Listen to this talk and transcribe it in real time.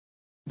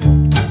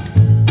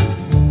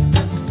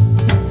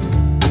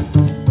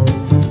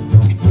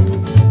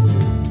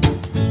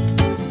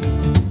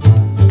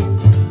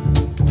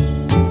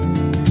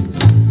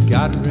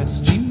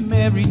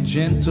merry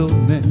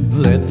gentlemen,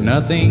 let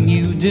nothing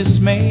you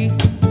dismay.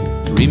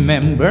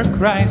 Remember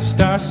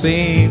Christ our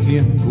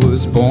Savior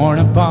was born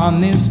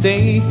upon this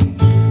day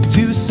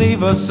to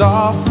save us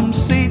all from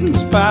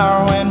Satan's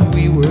power when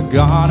we were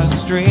gone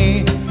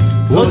astray.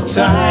 Oh,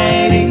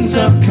 tidings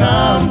of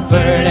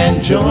comfort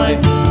and joy,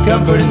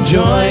 comfort and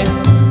joy.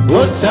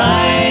 Oh,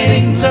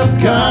 tidings of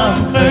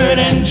comfort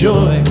and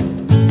joy.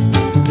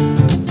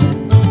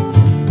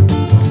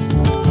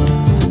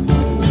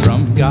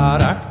 From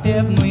God our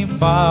Heavenly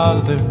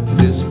Father,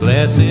 this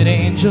blessed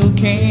angel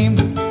came,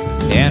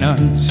 and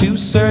unto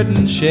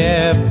certain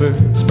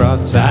shepherds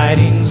brought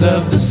tidings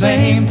of the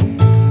same,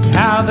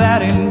 how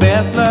that in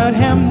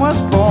Bethlehem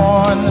was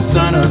born the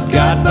Son of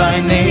God by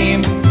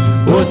name.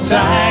 Oh,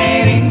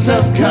 tidings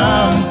of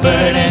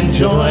comfort and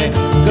joy,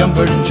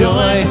 comfort and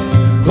joy.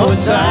 Oh,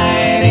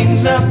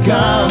 tidings of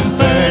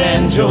comfort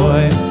and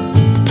joy.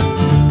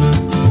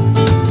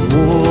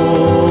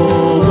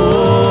 Oh,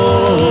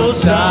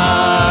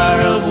 star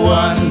of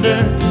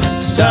wonder,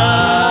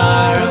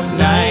 star of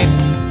night,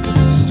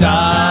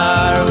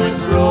 star with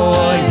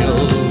royal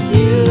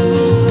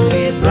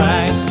beauty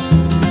bright,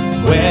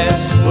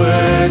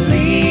 westward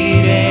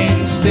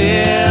leading,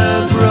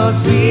 still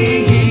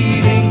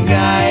proceeding,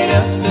 guide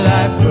us to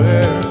thy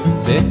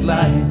perfect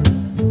light.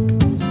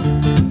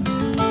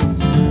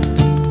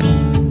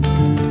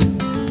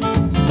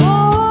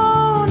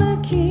 Born a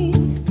king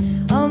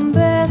on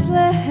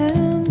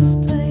Bethlehem's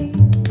plain,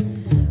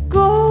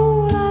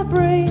 gold I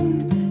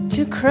bring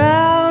to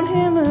crown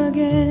him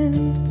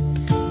again.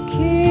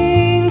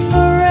 King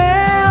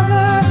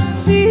forever,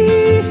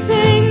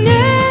 ceasing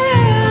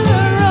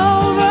never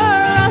over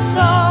us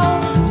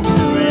all to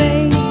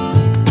reign.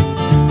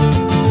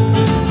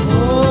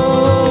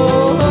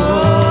 Oh,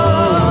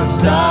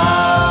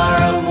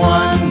 star of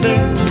wonder,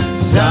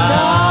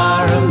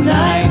 star of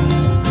night,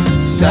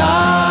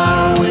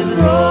 star with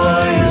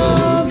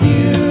royal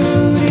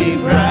beauty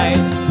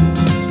bright,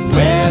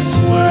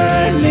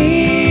 westward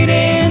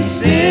leading,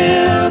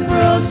 still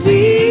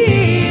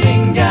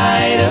proceeding,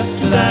 guide us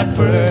to thy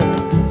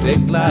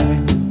perfect light.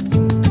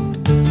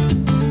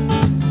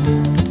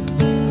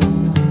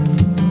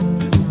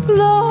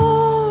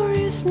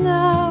 Glorious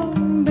now,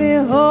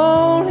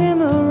 behold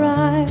him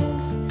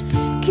arise,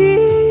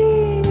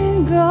 King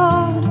and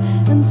God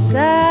and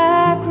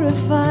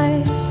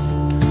sacrifice.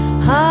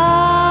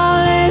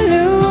 Hallelujah,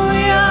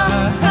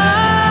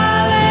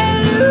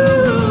 hallelujah,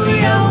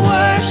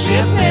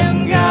 worship him,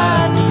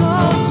 God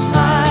most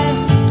high.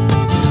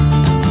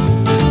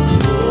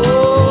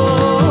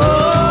 Oh,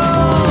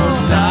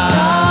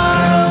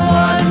 star of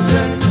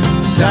wonder,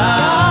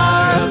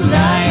 star of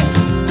night,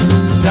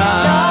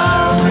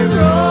 star with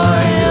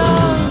royal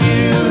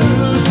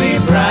beauty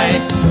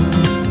bright,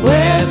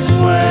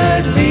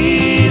 westward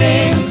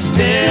leading,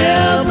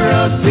 still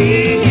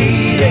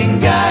proceeding,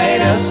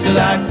 guide us to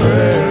thy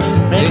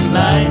perfect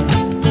light.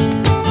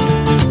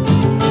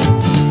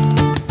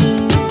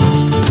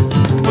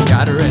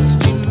 God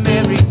rest ye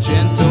merry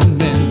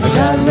gentlemen,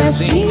 God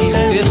rest ye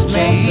merry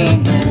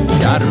dismay.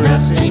 God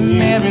rest ye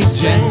merry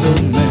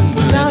gentlemen,